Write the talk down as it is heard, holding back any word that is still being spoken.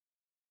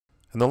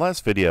In the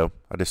last video,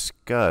 I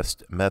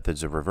discussed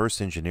methods of reverse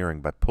engineering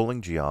by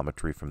pulling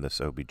geometry from this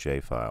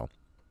OBJ file.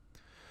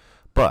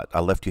 But I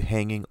left you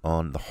hanging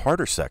on the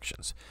harder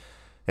sections.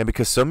 And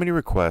because so many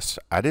requests,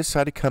 I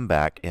decided to come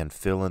back and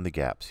fill in the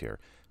gaps here.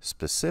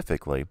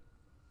 Specifically,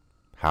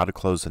 how to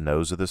close the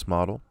nose of this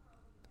model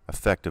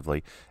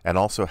effectively, and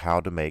also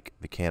how to make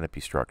the canopy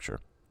structure.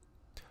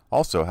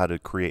 Also, how to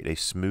create a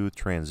smooth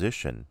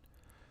transition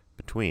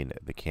between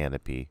the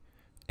canopy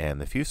and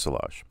the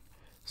fuselage.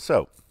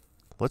 So,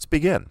 let's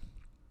begin.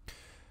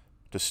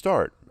 To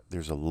start,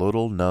 there's a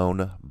little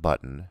known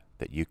button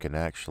that you can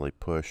actually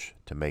push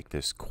to make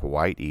this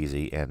quite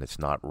easy, and it's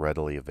not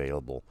readily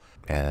available.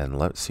 And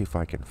let's see if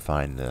I can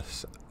find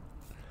this.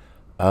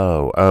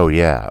 Oh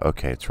yeah,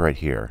 okay, it's right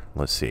here.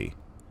 Let's see.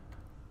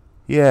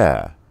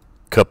 Yeah,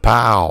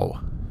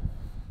 kapow!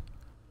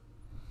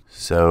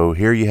 So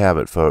here you have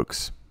it,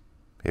 folks.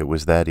 It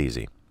was that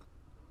easy.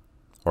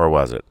 Or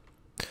was it?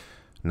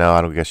 No,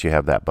 I don't guess you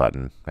have that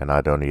button, and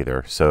I don't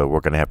either. So we're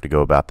going to have to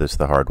go about this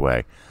the hard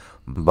way.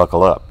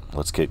 Buckle up.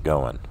 Let's get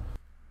going.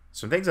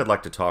 Some things I'd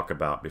like to talk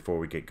about before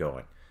we get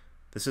going.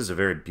 This is a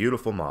very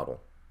beautiful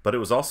model, but it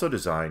was also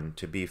designed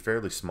to be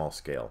fairly small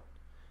scale.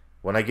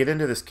 When I get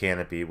into this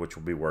canopy, which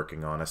we'll be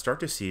working on, I start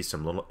to see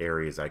some little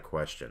areas I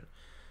question.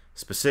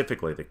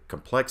 Specifically, the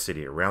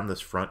complexity around this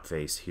front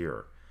face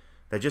here.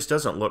 That just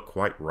doesn't look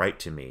quite right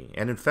to me.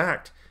 And in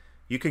fact,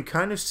 you can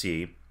kind of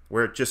see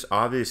where it just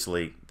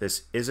obviously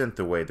this isn't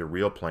the way the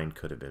real plane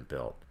could have been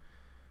built.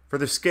 For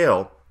the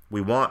scale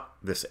we want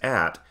this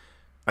at,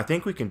 I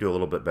think we can do a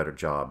little bit better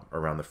job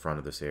around the front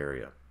of this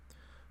area.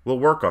 We'll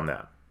work on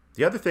that.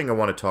 The other thing I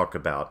want to talk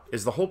about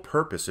is the whole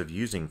purpose of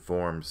using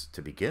forms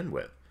to begin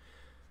with.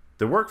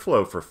 The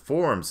workflow for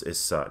forms is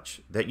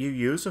such that you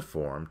use a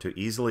form to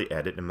easily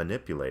edit and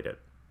manipulate it.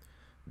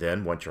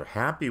 Then, once you're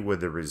happy with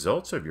the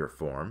results of your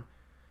form,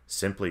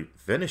 simply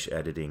finish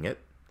editing it,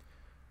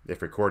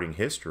 if recording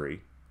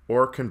history,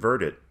 or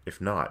convert it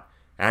if not.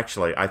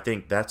 Actually, I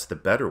think that's the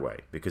better way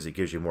because it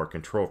gives you more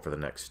control for the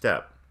next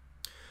step.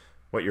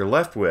 What you're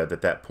left with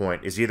at that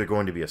point is either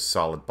going to be a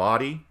solid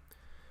body,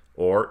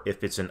 or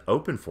if it's an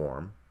open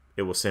form,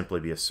 it will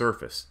simply be a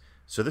surface.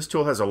 So this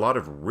tool has a lot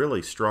of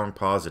really strong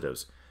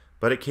positives,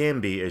 but it can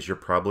be, as you're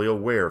probably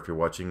aware if you're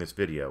watching this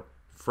video,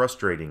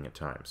 frustrating at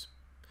times.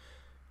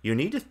 You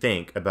need to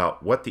think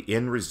about what the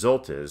end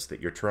result is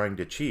that you're trying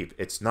to achieve.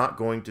 It's not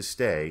going to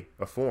stay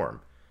a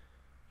form.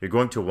 You're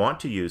going to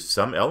want to use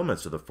some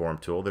elements of the form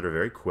tool that are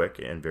very quick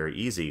and very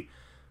easy,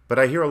 but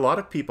I hear a lot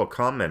of people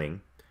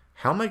commenting,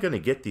 how am I going to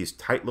get these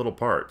tight little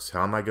parts?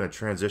 How am I going to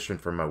transition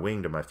from my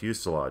wing to my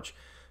fuselage?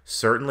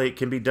 Certainly it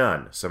can be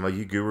done. Some of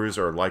you gurus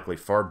are likely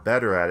far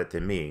better at it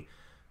than me,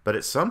 but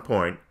at some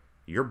point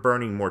you're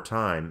burning more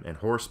time and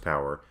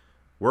horsepower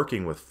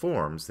working with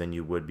forms than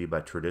you would be by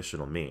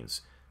traditional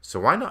means. So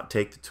why not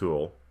take the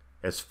tool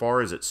as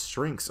far as its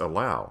strengths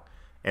allow,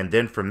 and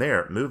then from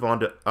there move on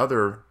to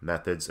other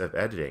methods of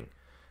editing.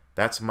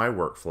 That's my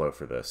workflow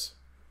for this,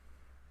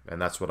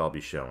 and that's what I'll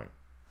be showing.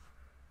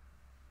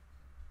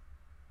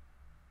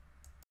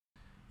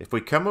 If we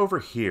come over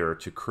here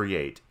to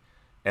create,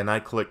 and I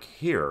click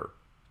here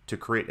to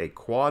create a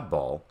quad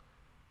ball,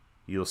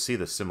 you'll see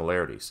the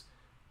similarities.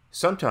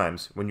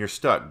 Sometimes when you're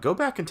stuck, go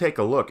back and take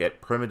a look at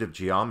primitive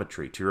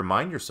geometry to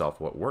remind yourself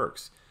what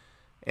works.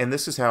 And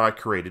this is how I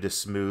created a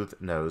smooth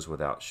nose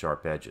without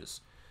sharp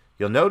edges.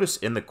 You'll notice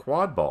in the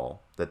quad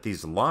ball that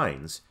these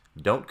lines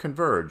don't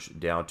converge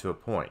down to a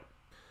point.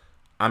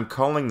 I'm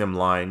calling them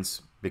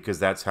lines because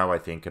that's how I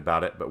think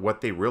about it, but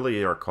what they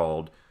really are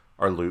called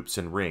are loops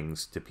and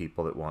rings to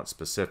people that want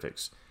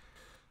specifics.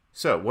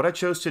 So what I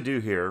chose to do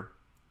here,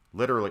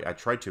 literally I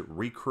tried to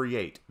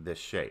recreate this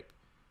shape.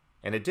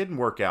 And it didn't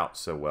work out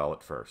so well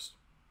at first.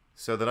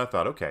 So then I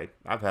thought, okay,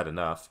 I've had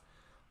enough.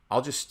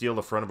 I'll just steal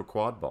the front of a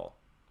quad ball.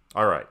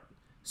 All right,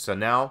 so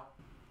now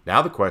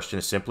the question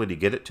is simply to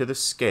get it to the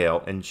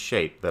scale and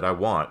shape that I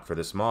want for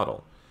this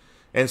model.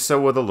 And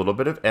so with a little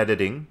bit of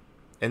editing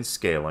and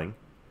scaling,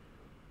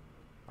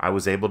 I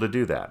was able to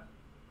do that.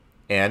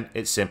 And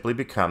it simply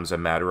becomes a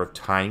matter of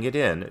tying it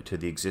in to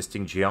the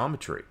existing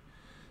geometry.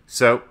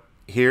 So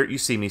here you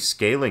see me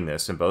scaling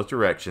this in both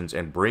directions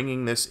and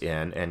bringing this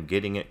in and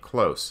getting it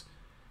close.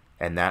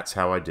 And that's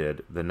how I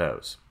did the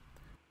nose.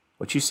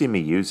 What you see me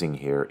using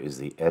here is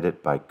the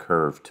Edit by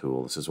Curve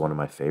tool. This is one of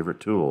my favorite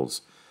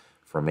tools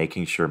for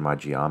making sure my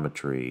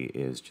geometry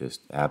is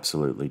just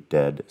absolutely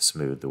dead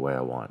smooth the way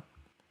I want.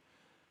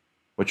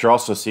 What you're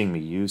also seeing me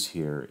use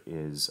here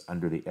is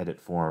under the Edit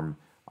Form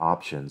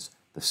options,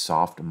 the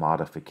soft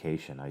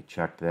modification. I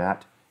checked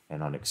that,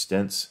 and on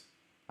Extents,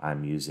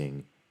 I'm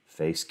using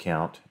face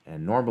count,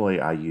 and normally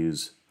I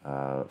use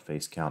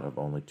face count of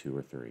only 2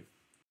 or 3.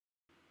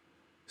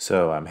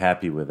 So I'm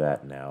happy with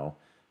that now,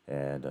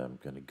 and I'm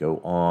going to go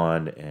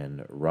on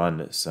and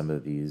run some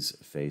of these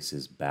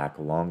faces back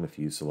along the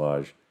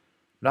fuselage.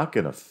 Not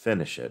going to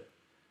finish it.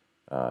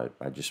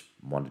 I just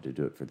wanted to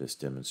do it for this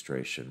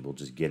demonstration. We'll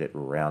just get it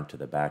around to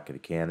the back of the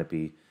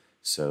canopy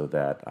so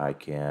that I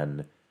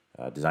can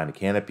design a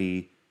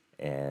canopy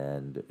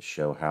and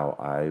show how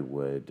I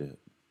would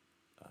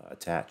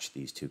attach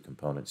these two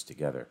components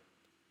together.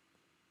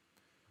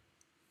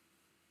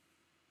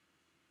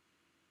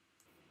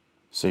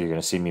 So you're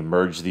going to see me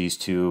merge these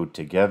two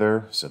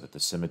together so that the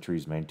symmetry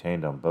is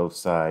maintained on both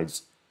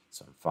sides.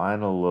 Some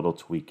final little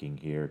tweaking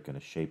here, going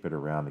to shape it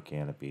around the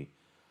canopy.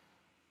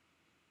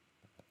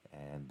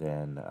 And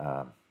then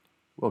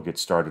we'll get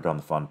started on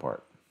the fun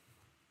part.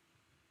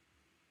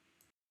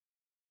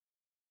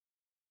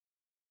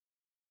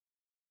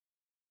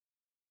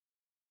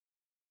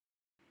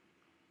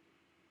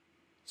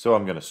 So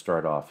I'm going to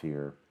start off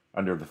here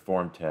under the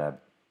Form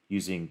tab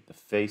using the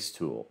Face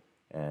tool.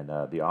 And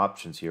the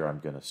options here, I'm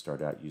going to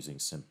start out using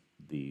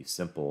the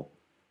Simple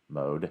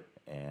mode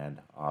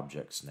and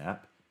Object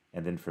Snap.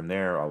 And then from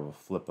there, I will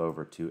flip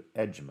over to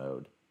Edge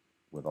mode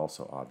with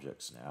also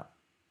Object Snap.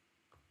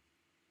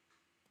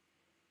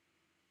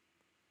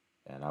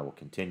 And I will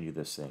continue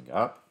this thing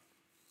up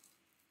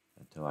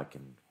until I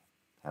can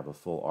have a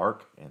full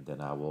arc, and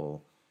then I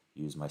will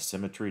use my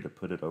symmetry to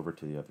put it over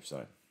to the other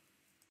side.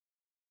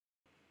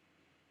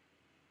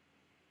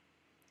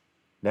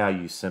 Now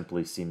you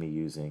simply see me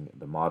using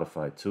the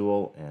Modify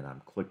tool, and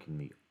I'm clicking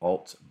the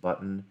Alt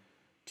button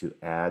to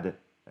add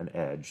an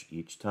edge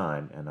each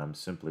time, and I'm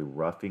simply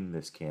roughing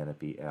this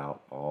canopy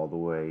out all the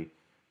way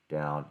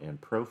down in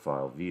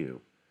Profile View,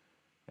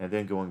 and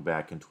then going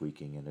back and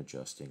tweaking and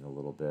adjusting a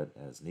little bit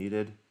as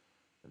needed.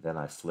 And then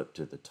I flip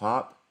to the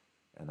top,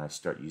 and I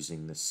start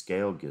using the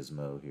Scale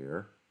gizmo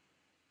here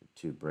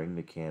to bring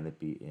the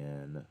canopy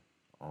in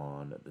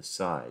on the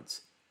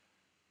sides.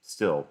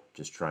 Still,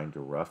 just trying to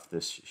rough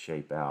this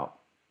shape out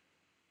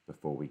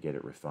before we get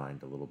it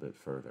refined a little bit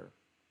further.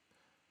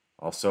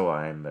 Also,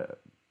 I'm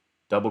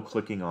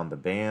double-clicking on the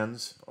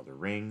bands or the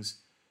rings,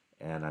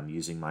 and I'm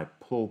using my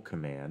pull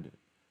command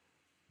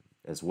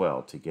as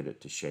well to get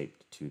it to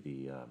shape to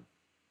the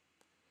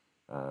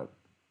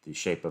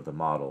shape of the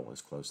model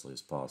as closely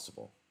as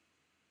possible.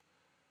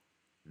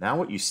 Now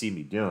what you see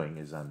me doing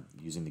is I'm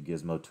using the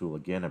gizmo tool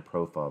again in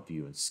Profile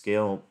View and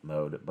Scale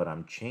mode, but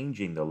I'm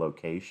changing the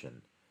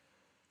location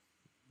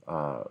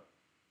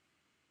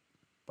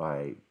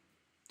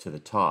to the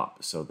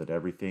top so that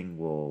everything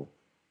will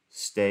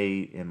stay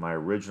in my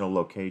original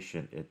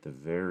location at the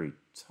very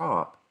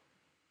top,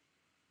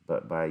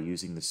 but by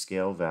using the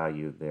scale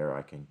value there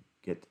I can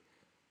get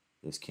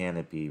this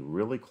canopy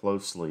really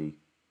closely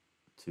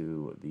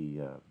to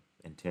the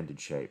intended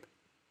shape.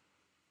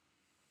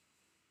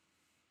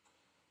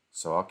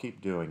 So I'll keep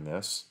doing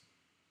this,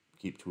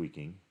 keep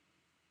tweaking,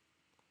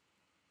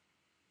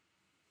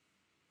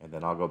 and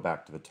then I'll go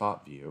back to the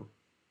top view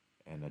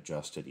and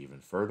adjust it even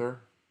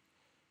further.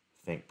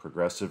 Think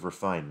progressive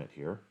refinement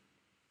here.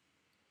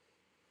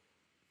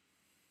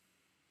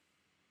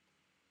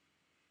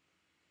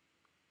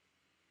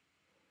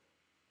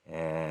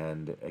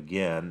 And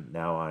again,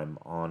 now I'm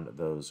on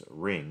those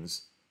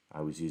rings.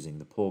 I was using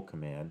the pull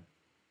command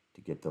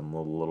to get them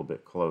a little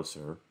bit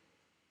closer.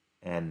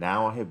 And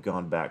now I have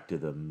gone back to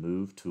the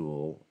Move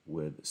tool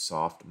with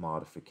Soft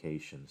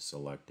Modification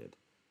selected.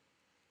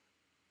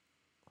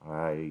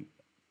 I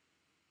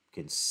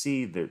can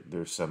see that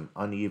there's some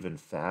uneven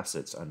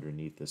facets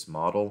underneath this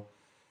model,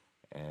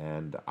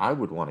 and I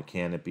would want a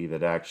canopy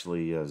that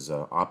actually is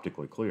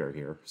optically clear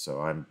here.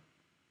 So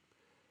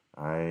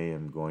I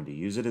am going to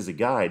use it as a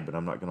guide, but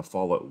I'm not going to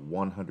follow it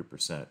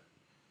 100%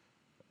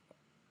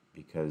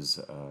 because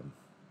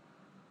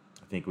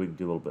I think we can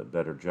do a little bit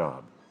better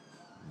job.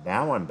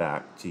 Now I'm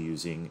back to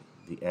using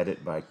the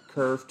Edit by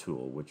Curve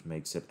tool, which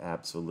makes it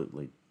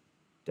absolutely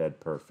dead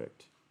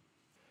perfect.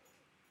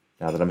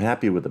 Now that I'm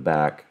happy with the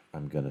back,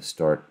 I'm going to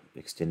start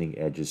extending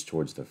edges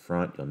towards the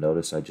front. You'll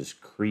notice I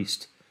just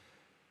creased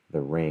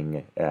the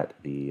ring at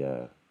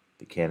the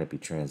canopy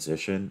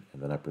transition,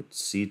 and then I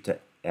proceed to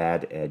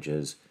add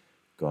edges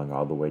going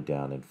all the way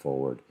down and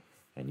forward.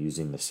 And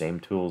using the same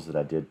tools that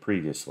I did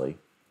previously,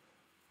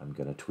 I'm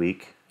going to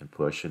tweak and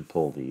push and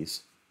pull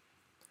these.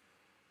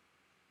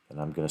 And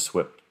I'm going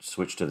to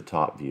switch to the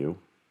top view,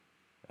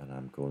 and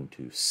I'm going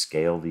to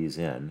scale these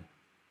in,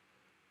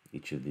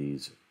 each of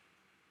these,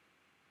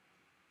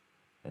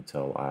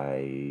 until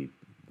I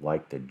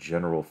like the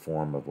general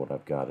form of what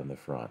I've got in the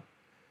front.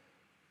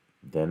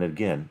 Then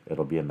again,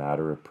 it'll be a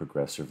matter of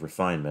progressive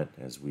refinement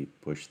as we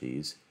push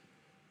these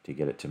to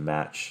get it to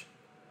match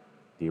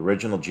the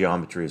original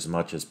geometry as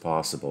much as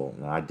possible.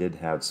 And I did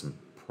have some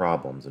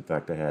problems. In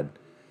fact, I had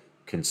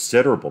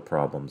considerable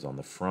problems on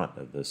the front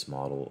of this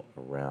model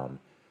around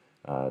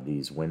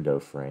these window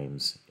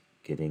frames,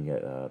 getting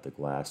the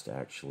glass to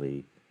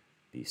actually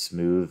be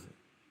smooth.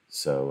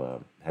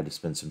 So had to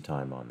spend some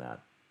time on that,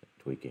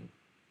 tweaking.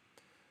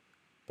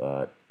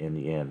 But in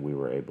the end, we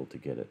were able to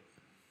get it.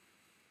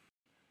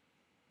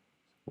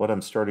 What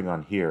I'm starting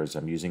on here is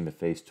I'm using the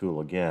Face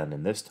tool again,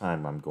 and this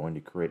time I'm going to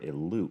create a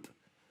loop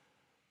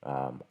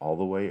all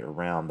the way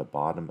around the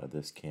bottom of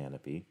this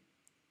canopy.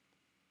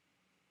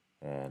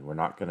 And we're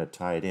not going to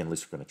tie it in, at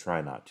least we're going to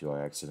try not to. I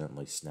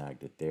accidentally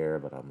snagged it there,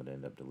 but I'm going to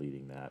end up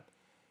deleting that.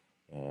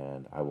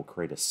 And I will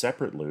create a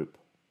separate loop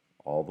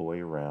all the way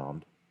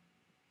around.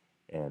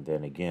 And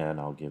then again,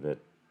 I'll give it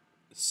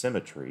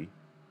symmetry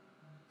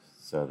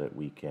so that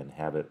we can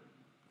have it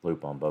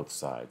loop on both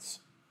sides.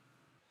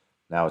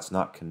 Now it's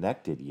not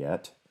connected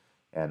yet,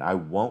 and I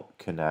won't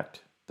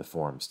connect the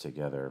forms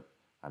together.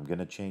 I'm going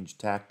to change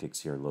tactics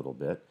here a little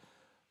bit,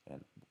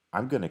 and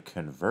I'm going to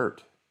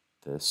convert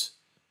this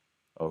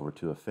over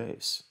to a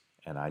face.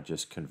 And I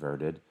just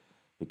converted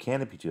the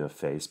canopy to a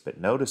face, but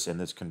notice in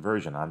this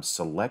conversion I'm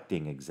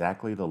selecting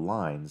exactly the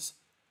lines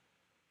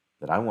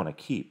that I want to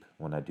keep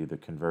when I do the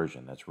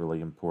conversion. That's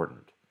really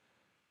important.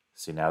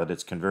 See, now that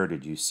it's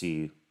converted, you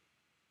see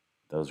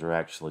those are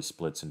actually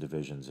splits and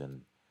divisions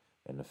in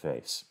the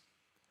face.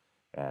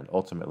 And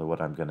ultimately what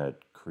I'm going to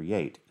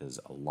create is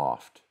a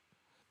loft.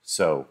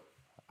 So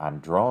I'm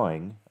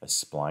drawing a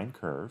spline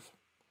curve.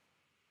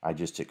 I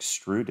just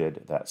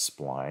extruded that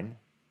spline,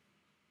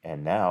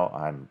 and now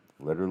I'm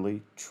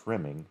literally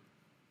trimming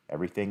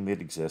everything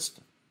that exists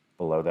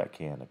below that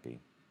canopy.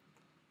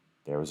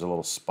 There was a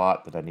little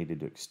spot that I needed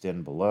to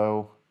extend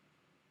below,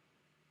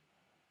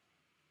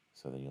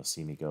 so then you'll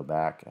see me go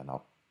back and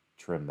I'll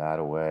trim that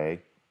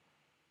away.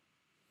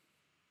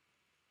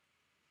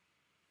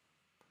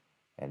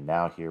 And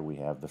now here we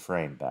have the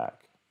frame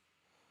back.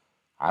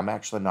 I'm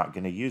actually not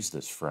going to use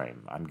this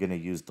frame. I'm going to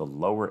use the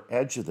lower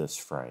edge of this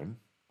frame,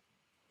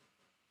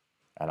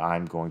 and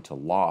I'm going to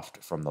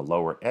loft from the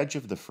lower edge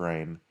of the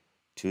frame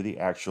to the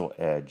actual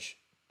edge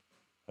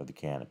of the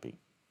canopy.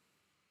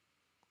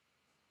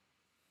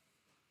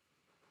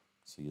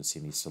 So you'll see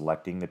me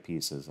selecting the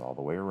pieces all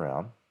the way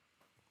around.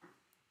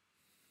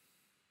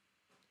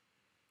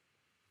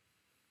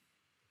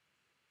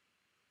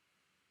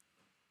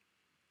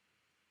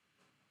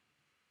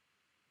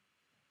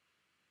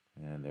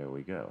 And there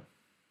we go.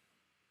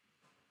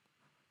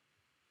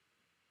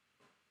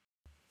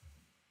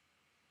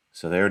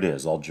 So there it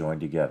is, all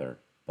joined together.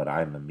 But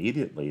I'm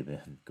immediately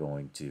then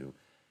going to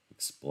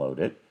explode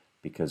it,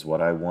 because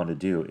what I want to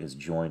do is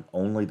join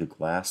only the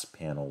glass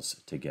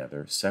panels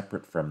together,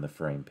 separate from the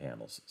frame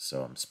panels.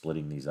 So I'm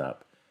splitting these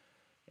up.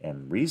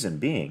 And reason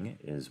being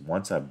is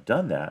once I've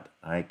done that,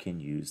 I can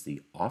use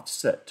the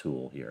offset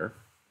tool here,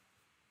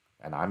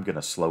 and I'm going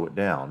to slow it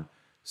down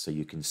so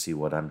you can see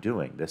what I'm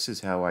doing. This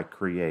is how I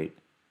create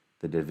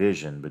the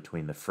division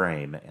between the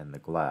frame and the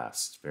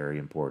glass. It's very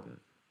important.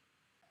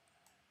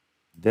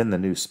 Then the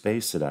new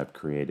space that I've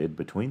created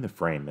between the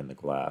frame and the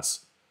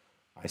glass,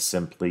 I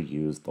simply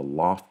use the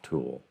loft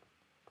tool.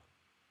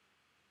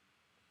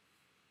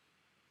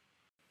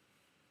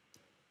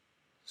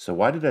 So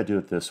why did I do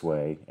it this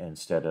way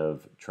instead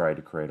of try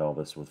to create all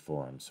this with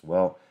forms?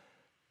 Well,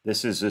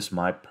 this is just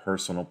my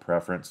personal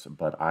preference,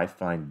 but I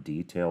find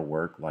detail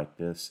work like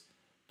this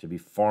to be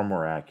far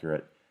more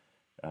accurate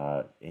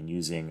in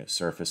using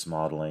surface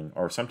modeling,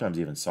 or sometimes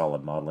even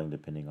solid modeling,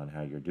 depending on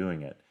how you're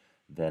doing it,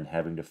 than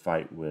having to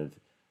fight with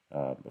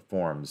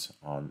forms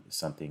on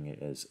something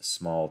as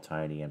small,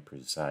 tiny, and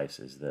precise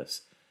as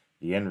this.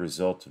 The end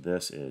result of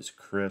this is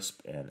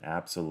crisp and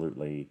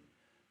absolutely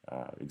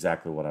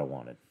exactly what I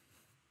wanted.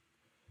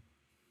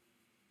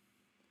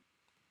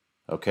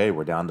 Okay,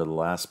 we're down to the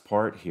last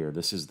part here.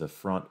 This is the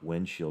front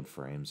windshield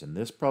frames, and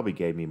this probably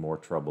gave me more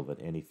trouble than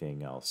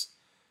anything else,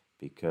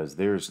 because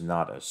there's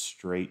not a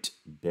straight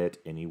bit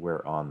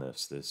anywhere on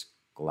this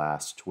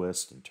glass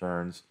twists and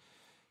turns.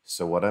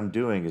 So what I'm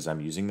doing is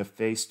I'm using the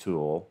face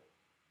tool,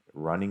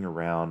 running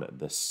around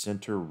the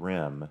center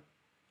rim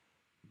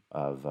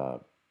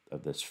of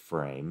this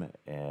frame,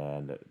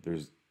 and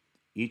there's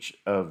each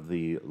of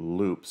the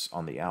loops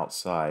on the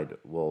outside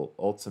will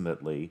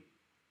ultimately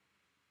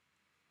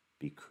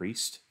be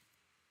creased.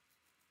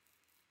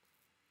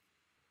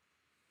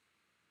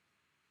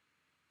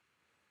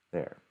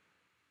 There.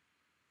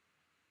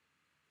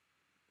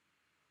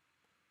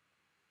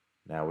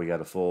 Now we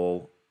got a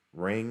full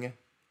ring,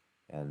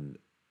 and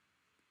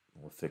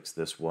we'll fix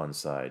this one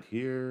side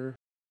here.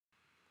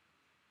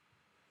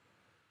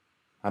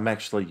 I'm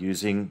actually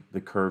using the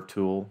curve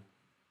tool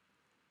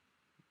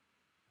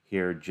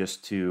here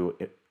just to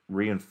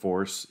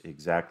reinforce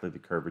exactly the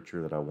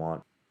curvature that I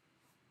want.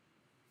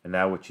 And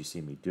now what you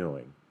see me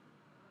doing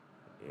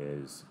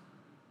is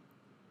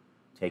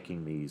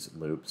taking these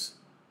loops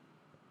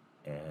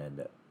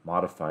and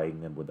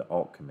modifying them with the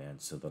Alt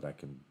command so that I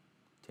can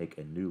take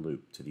a new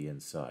loop to the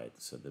inside.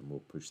 So then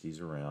we'll push these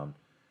around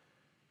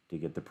to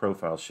get the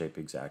profile shape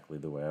exactly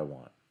the way I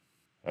want.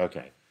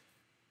 Okay,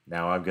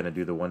 now I'm going to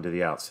do the one to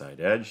the outside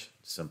edge.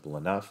 Simple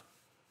enough.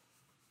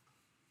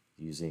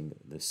 Using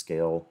the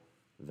scale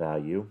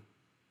value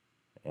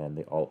and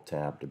the Alt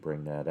tab to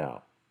bring that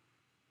out.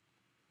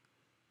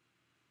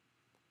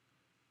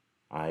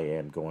 I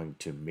am going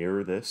to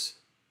mirror this.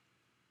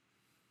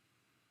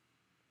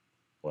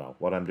 Well,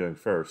 what I'm doing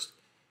first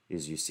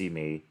is you see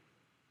me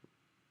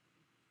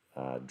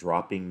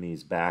dropping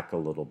these back a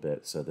little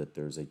bit so that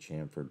there's a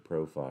chamfered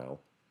profile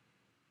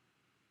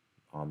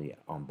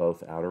on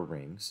both outer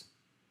rings,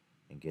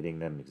 and getting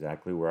them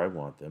exactly where I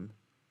want them.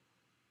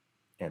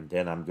 And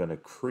then I'm going to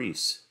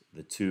crease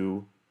the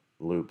two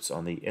loops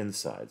on the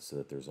inside so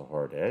that there's a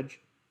hard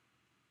edge.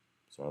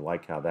 So I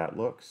like how that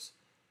looks.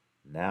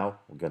 Now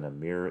we're going to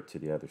mirror it to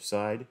the other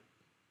side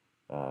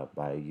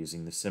by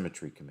using the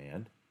symmetry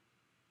command.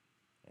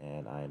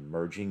 and I'm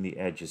merging the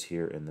edges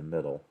here in the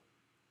middle,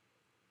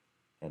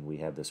 and we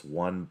have this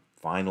one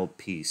final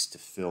piece to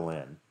fill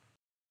in.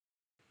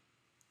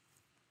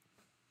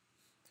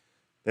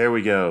 There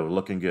we go,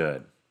 looking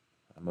good.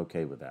 I'm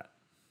okay with that.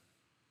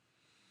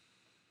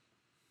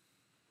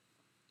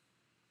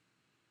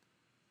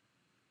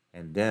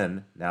 And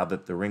then, now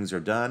that the rings are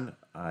done,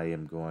 I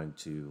am going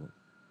to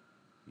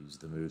use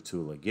the move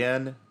tool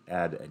again,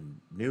 add a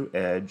new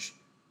edge,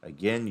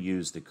 again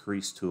use the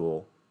crease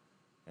tool,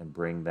 and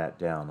bring that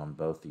down on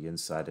both the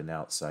inside and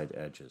outside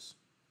edges.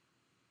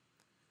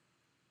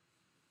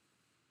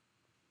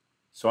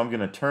 So I'm going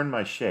to turn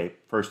my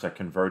shape. First I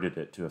converted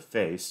it to a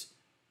face,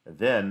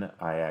 then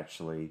I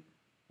actually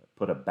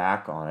put a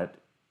back on it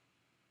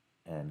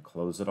and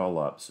close it all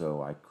up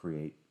so I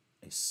create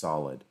a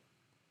solid.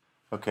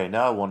 Okay,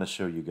 now I want to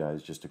show you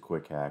guys just a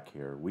quick hack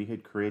here. We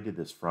had created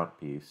this front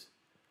piece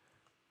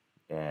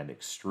and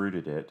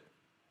extruded it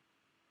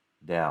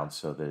down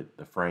so that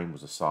the frame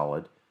was a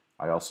solid.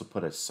 I also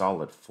put a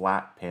solid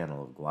flat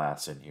panel of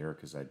glass in here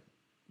because I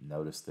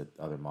noticed that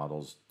other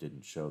models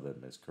didn't show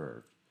them as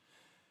curved.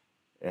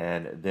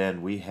 And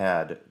then we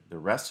had the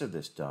rest of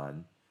this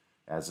done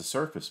as a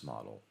surface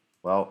model.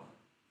 Well,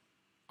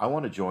 I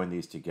want to join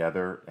these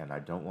together, and I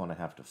don't want to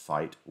have to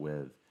fight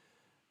with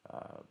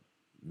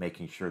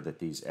making sure that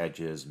these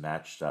edges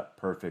matched up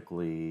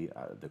perfectly.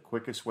 The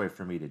quickest way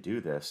for me to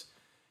do this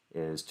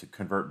is to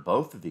convert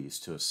both of these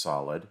to a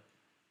solid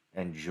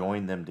and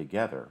join them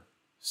together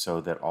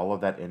so that all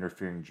of that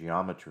interfering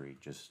geometry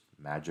just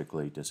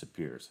magically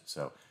disappears.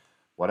 So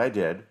what I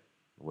did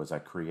was I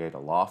create a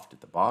loft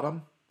at the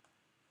bottom,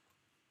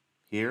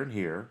 here and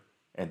here,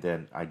 and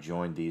then I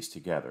joined these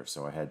together,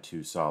 so I had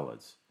two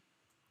solids.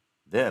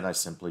 Then I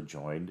simply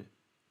joined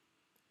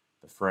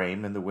the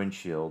frame and the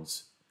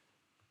windshields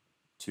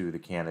to the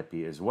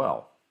canopy as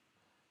well.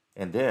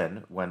 And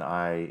then when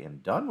I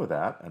am done with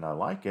that and I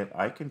like it,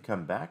 I can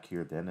come back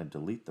here then and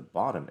delete the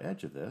bottom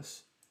edge of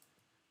this.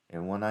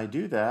 And when I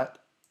do that,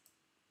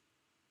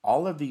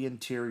 all of the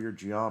interior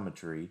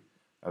geometry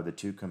of the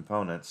two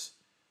components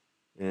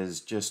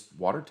is just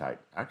watertight.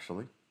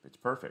 Actually, it's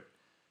perfect.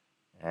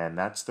 And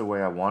that's the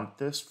way I want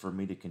this for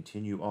me to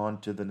continue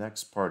on to the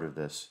next part of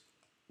this,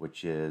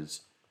 which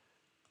is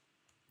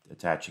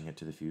attaching it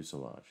to the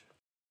fuselage.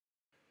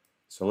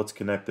 So let's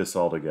connect this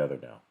all together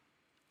now.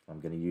 I'm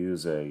going to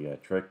use a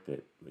trick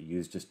that we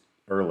used just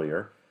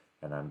earlier,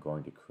 and I'm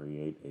going to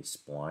create a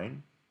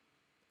spline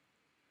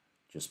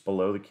just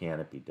below the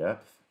canopy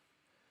depth.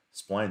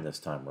 Spline this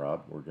time,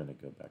 Rob. We're going to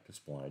go back to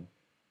spline,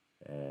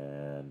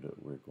 and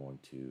we're going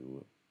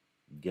to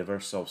give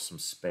ourselves some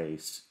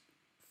space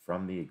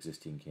from the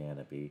existing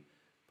canopy,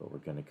 but we're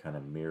going to kind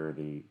of mirror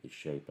the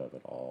shape of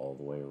it all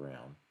the way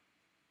around.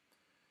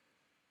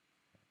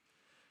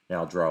 Now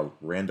I'll draw a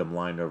random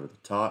line over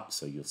the top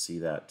so you'll see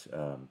that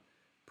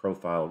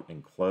profile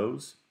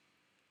enclose.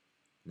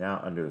 Now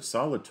under the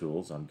solid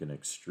tools, I'm going to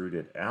extrude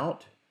it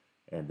out,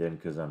 and then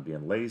because I'm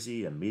being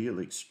lazy,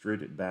 immediately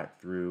extrude it back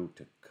through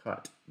to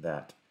cut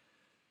that.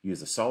 Use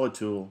the solid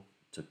tool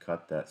to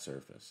cut that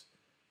surface.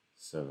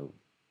 So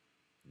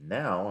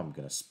now I'm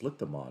going to split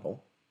the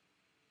model,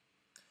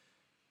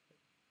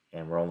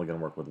 and we're only going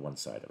to work with one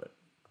side of it.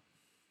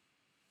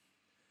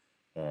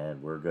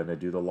 And we're going to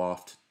do the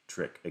loft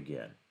trick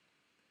again.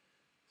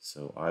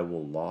 So I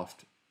will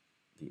loft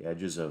the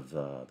edges of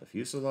the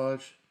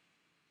fuselage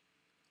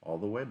all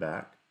the way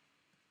back,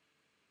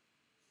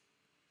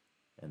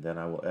 and then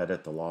I will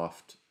edit the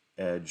loft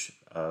edge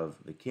of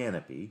the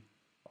canopy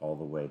all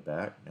the way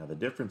back. Now the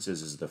difference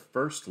is the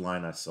first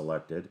line I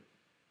selected,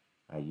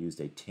 I used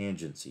a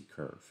tangency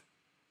curve.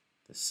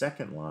 The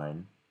second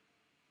line,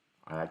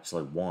 I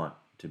actually want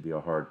to be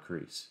a hard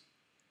crease.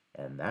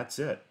 And that's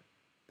it.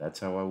 That's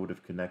how I would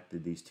have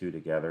connected these two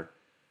together,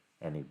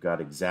 and you've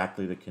got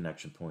exactly the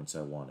connection points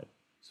I wanted.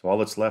 So all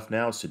that's left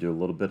now is to do a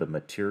little bit of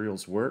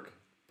materials work,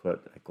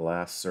 put a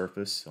glass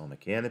surface on the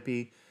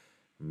canopy,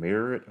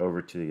 mirror it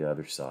over to the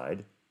other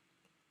side,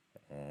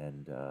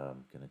 and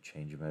I'm going to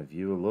change my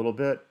view a little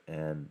bit,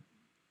 and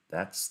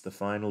that's the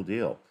final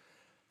deal.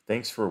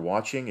 Thanks for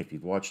watching. If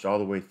you've watched all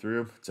the way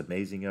through, it's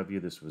amazing of you.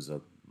 This was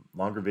a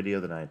longer video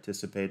than I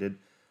anticipated.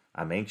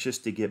 I'm anxious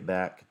to get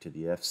back to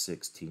the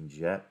F-16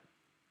 jet,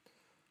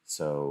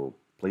 so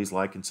please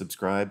like and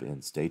subscribe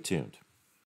and stay tuned.